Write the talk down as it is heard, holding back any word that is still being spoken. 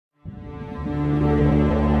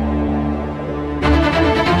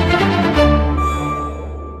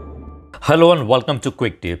Hello and welcome to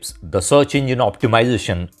Quick Tips, the search engine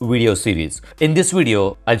optimization video series. In this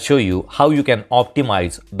video, I'll show you how you can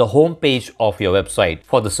optimize the home page of your website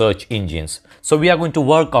for the search engines. So we are going to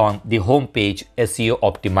work on the homepage SEO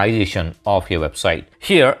optimization of your website.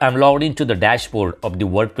 Here, I'm logged into the dashboard of the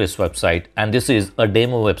WordPress website, and this is a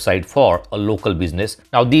demo website for a local business.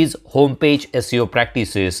 Now, these homepage SEO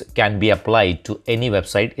practices can be applied to any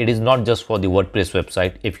website. It is not just for the WordPress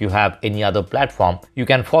website. If you have any other platform, you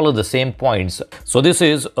can follow the same points. So this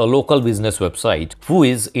is a local business website who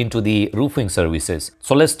is into the roofing services.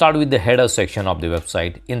 So let's start with the header section of the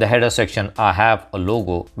website. In the header section, I have a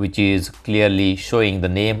logo which is clearly showing the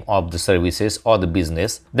name of the services or the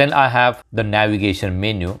business. Then I have the navigation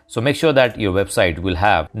menu. So make sure that your website will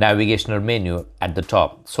have navigational menu at the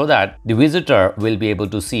top so that the visitor will be able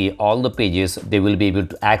to see all the pages. They will be able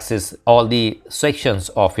to access all the sections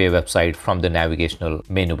of your website from the navigational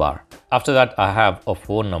menu bar. After that, I have a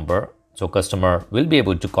phone number. So customer will be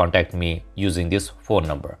able to contact me using this phone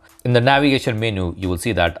number. In the navigation menu, you will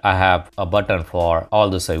see that I have a button for all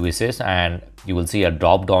the services, and you will see a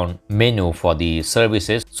drop-down menu for the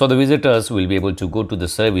services. So the visitors will be able to go to the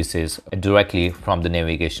services directly from the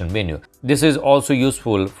navigation menu. This is also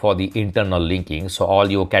useful for the internal linking. So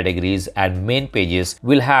all your categories and main pages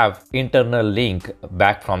will have internal link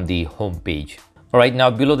back from the home page. Alright, now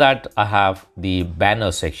below that I have the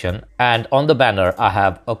banner section, and on the banner I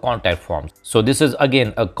have a contact form. So this is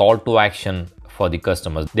again a call to action for the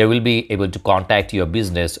customers. They will be able to contact your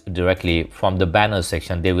business directly from the banner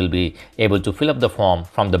section. They will be able to fill up the form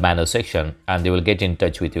from the banner section and they will get in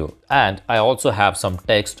touch with you. And I also have some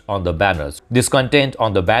text on the banners. This content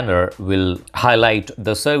on the banner will highlight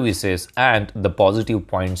the services and the positive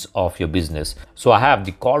points of your business. So I have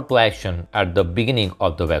the call to action at the beginning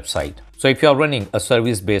of the website. So if you are running a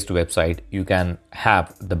service-based website, you can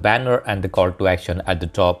have the banner and the call to action at the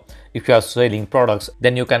top. If you are selling products,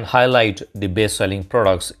 then you can highlight the best selling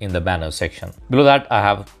products in the banner section. Below that, I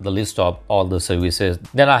have the list of all the services.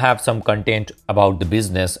 Then I have some content about the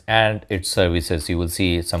business and its services. You will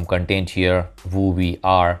see some content here, who we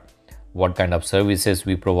are, what kind of services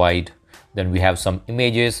we provide. Then we have some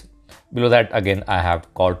images. Below that, again, I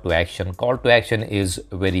have call to action. Call to action is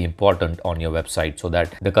very important on your website so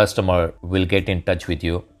that the customer will get in touch with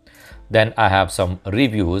you. Then I have some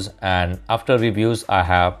reviews, and after reviews, I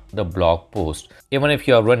have the blog post. Even if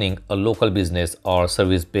you are running a local business or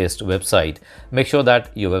service-based website, make sure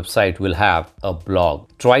that your website will have a blog.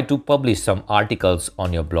 Try to publish some articles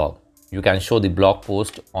on your blog. You can show the blog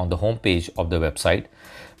post on the home page of the website.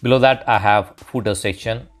 Below that, I have footer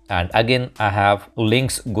section. And again, I have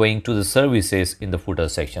links going to the services in the footer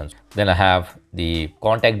sections. Then I have the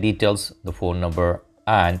contact details, the phone number,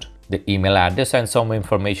 and the email address, and some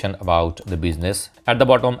information about the business. At the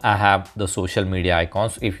bottom, I have the social media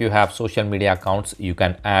icons. If you have social media accounts, you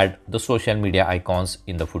can add the social media icons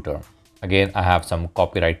in the footer. Again, I have some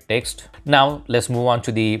copyright text. Now, let's move on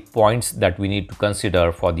to the points that we need to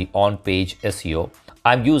consider for the on-page SEO.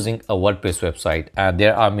 I'm using a WordPress website, and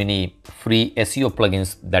there are many free SEO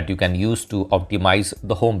plugins that you can use to optimize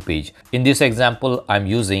the home page. In this example, I'm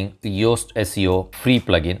using Yoast SEO free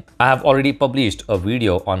plugin. I have already published a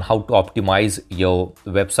video on how to optimize your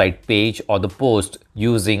website page or the post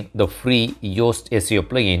using the free Yoast SEO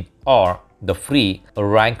plugin or the free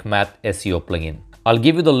RankMath SEO plugin. I'll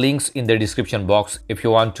give you the links in the description box if you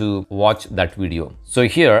want to watch that video. So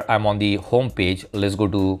here I'm on the home page. Let's go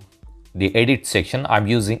to the edit section. I'm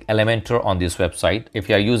using Elementor on this website. If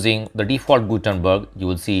you are using the default Gutenberg, you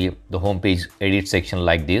will see the homepage edit section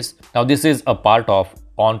like this. Now this is a part of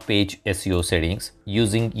on-page SEO settings.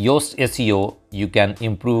 Using Yoast SEO, you can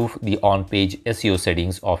improve the on-page SEO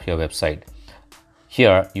settings of your website.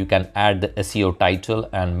 Here you can add the SEO title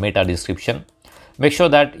and meta description. Make sure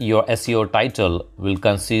that your SEO title will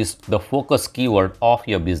consist the focus keyword of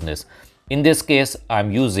your business. In this case, I'm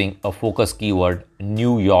using a focus keyword,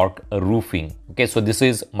 New York roofing. Okay, so this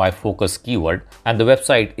is my focus keyword, and the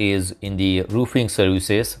website is in the roofing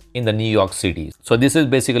services in the New York City. So this is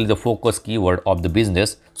basically the focus keyword of the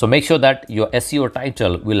business. So make sure that your SEO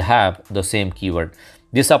title will have the same keyword.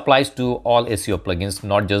 This applies to all SEO plugins,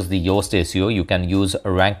 not just the Yoast SEO. You can use a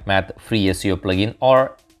RankMath free SEO plugin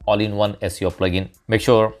or all-in-one SEO plugin. Make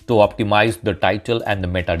sure to optimize the title and the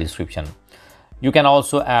meta description. You can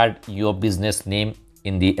also add your business name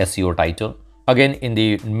in the SEO title. Again, in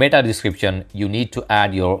the meta description, you need to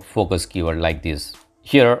add your focus keyword like this.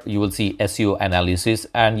 Here you will see SEO analysis,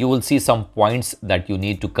 and you will see some points that you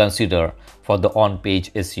need to consider for the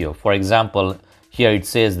on-page SEO. For example, here it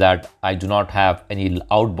says that I do not have any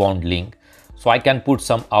outbound link. So I can put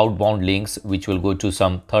some outbound links which will go to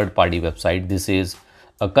some third-party website. This is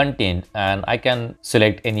a content and I can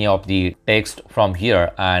select any of the text from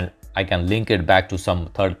here and I can link it back to some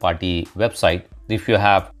third-party website. If you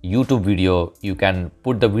have YouTube video, you can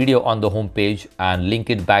put the video on the home page and link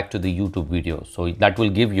it back to the YouTube video. So that will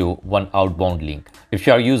give you one outbound link. If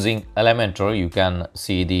you are using Elementor, you can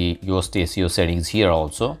see the Yoast SEO settings here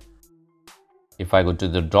also. If I go to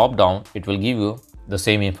the drop down, it will give you the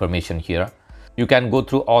same information here. You can go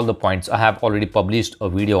through all the points. I have already published a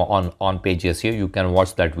video on page SEO. You can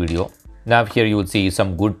watch that video. Now here you will see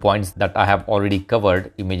some good points that I have already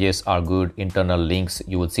covered. Images are good, internal links.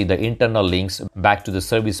 You will see the internal links back to the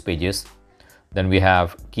service pages. Then we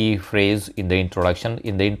have key phrase in the introduction.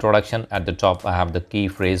 In the introduction at the top, I have the key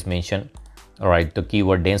phrase mentioned. All right, the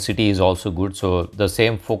keyword density is also good. So the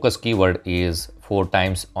same focus keyword is 4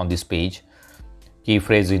 times on this page. Key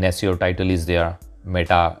phrase in SEO title is there.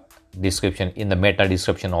 Meta description in the meta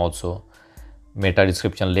description also. Meta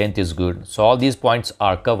description length is good. So all these points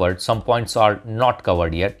are covered. Some points are not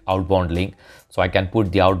covered yet. Outbound link. So I can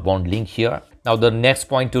put the outbound link here. Now the next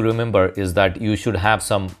point to remember is that you should have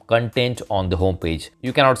some content on the home page.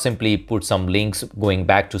 You cannot simply put some links going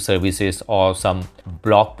back to services or some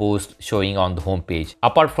blog post showing on the home page.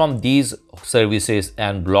 Apart from these services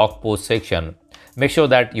and blog post section, make sure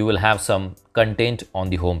that you will have some content on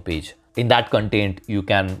the home page. In that content, you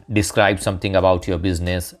can describe something about your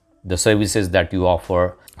business, the services that you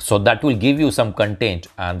offer. So that will give you some content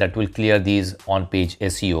and that will clear these on-page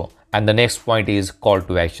SEO. And the next point is call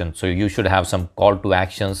to action. So you should have some call to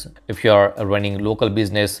actions. If you're running local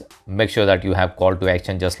business, make sure that you have call to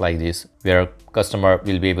action just like this, where customer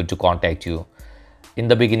will be able to contact you in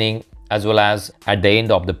the beginning as well as at the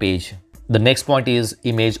end of the page. The next point is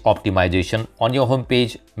image optimization. On your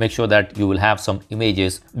homepage, make sure that you will have some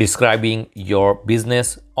images describing your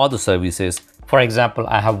business or the services. For example,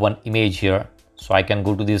 I have one image here. So I can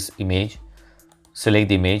go to this image, select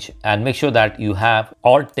the image and make sure that you have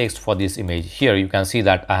alt text for this image. Here you can see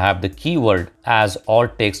that I have the keyword as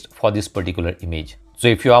alt text for this particular image. So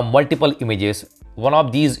if you have multiple images, one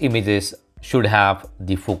of these images should have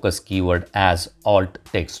the focus keyword as alt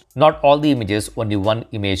text. Not all the images, only one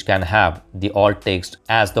image can have the alt text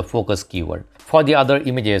as the focus keyword. For the other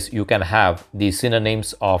images, you can have the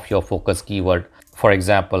synonyms of your focus keyword. For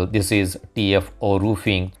example, this is TFO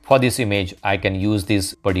roofing. For this image, I can use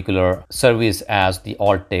this particular service as the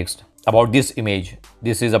alt text. About this image,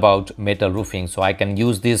 this is about metal roofing. So I can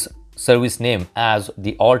use this service name as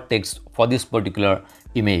the alt text for this particular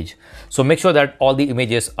image. So make sure that all the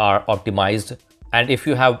images are optimized. And if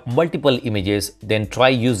you have multiple images, then try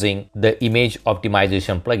using the image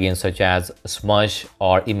optimization plugins such as Smush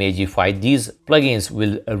or Imagify. These plugins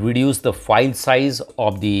will reduce the file size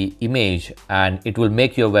of the image and it will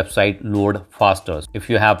make your website load faster. If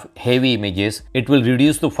you have heavy images, it will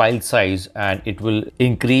reduce the file size and it will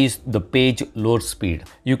increase the page load speed.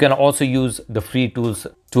 You can also use the free tools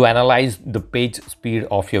to analyze the page speed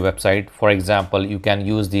of your website. For example, you can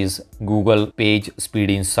use these Google Page Speed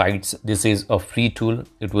Insights. This is a free tool.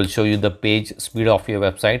 It will show you the page speed of your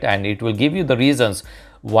website and it will give you the reasons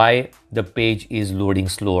why the page is loading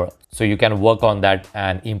slower. So you can work on that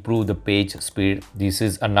and improve the page speed. This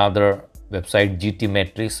is another website, GT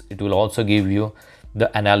Metrics. It will also give you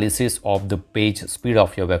the analysis of the page speed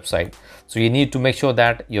of your website. So you need to make sure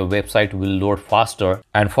that your website will load faster,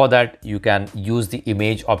 and for that you can use the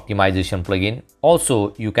image optimization plugin.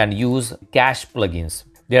 Also, you can use cache plugins.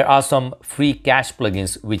 There are some free cache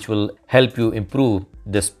plugins which will help you improve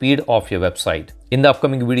the speed of your website. In the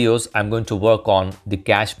upcoming videos, I'm going to work on the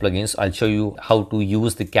cache plugins. I'll show you how to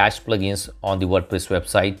use the cache plugins on the WordPress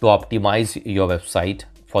website to optimize your website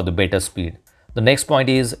for the better speed. The next point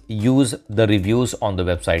is use the reviews on the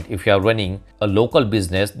website. If you are running a local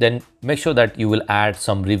business, then make sure that you will add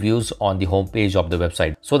some reviews on the homepage of the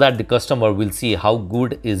website so that the customer will see how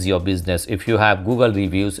good is your business. If you have Google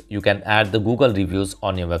reviews, you can add the Google reviews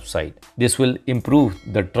on your website. This will improve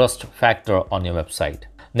the trust factor on your website.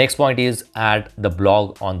 Next point is add the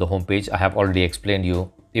blog on the homepage. I have already explained you.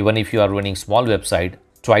 Even if you are running small website,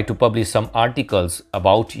 try to publish some articles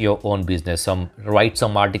about your own business. Write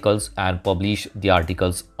some articles and publish the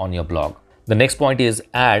articles on your blog. The next point is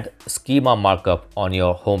add schema markup on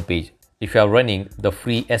your homepage. If you are running the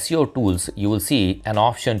free SEO tools, you will see an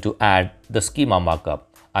option to add the schema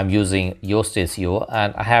markup. I'm using Yoast SEO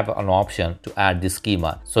and I have an option to add the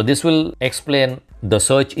schema. So this will explain the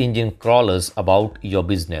search engine crawlers about your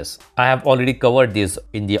business. I have already covered this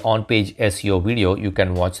in the on-page SEO video. You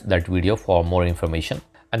can watch that video for more information.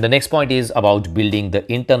 And the next point is about building the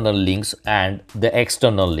internal links and the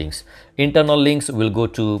external links. Internal links will go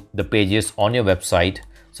to the pages on your website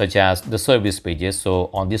such as the service pages. So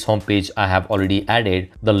on this homepage, I have already added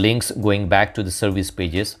the links going back to the service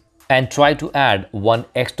pages, and try to add one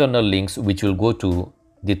external links which will go to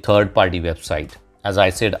the third-party website. As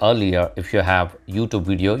I said earlier, if you have YouTube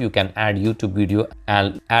video, you can add YouTube video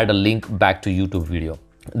and add a link back to YouTube video.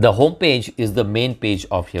 The home page is the main page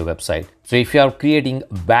of your website. So if you are creating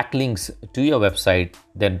backlinks to your website,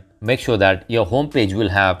 then make sure that your home page will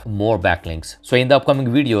have more backlinks. So in the upcoming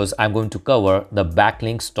videos, I'm going to cover the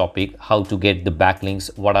backlinks topic, how to get the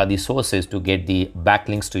backlinks, what are the sources to get the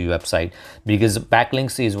backlinks to your website, because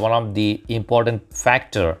backlinks is one of the important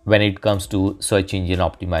factor when it comes to search engine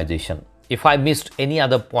optimization. If I missed any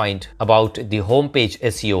other point about the homepage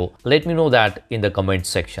SEO, let me know that in the comment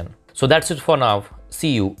section. So that's it for now.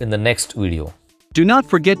 See you in the next video. Do not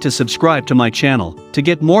forget to subscribe to my channel to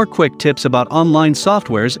get more quick tips about online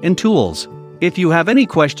softwares and tools. If you have any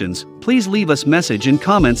questions, please leave us message in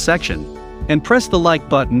comments section. And press the like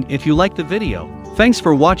button if you like the video. Thanks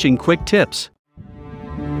for watching Quick Tips.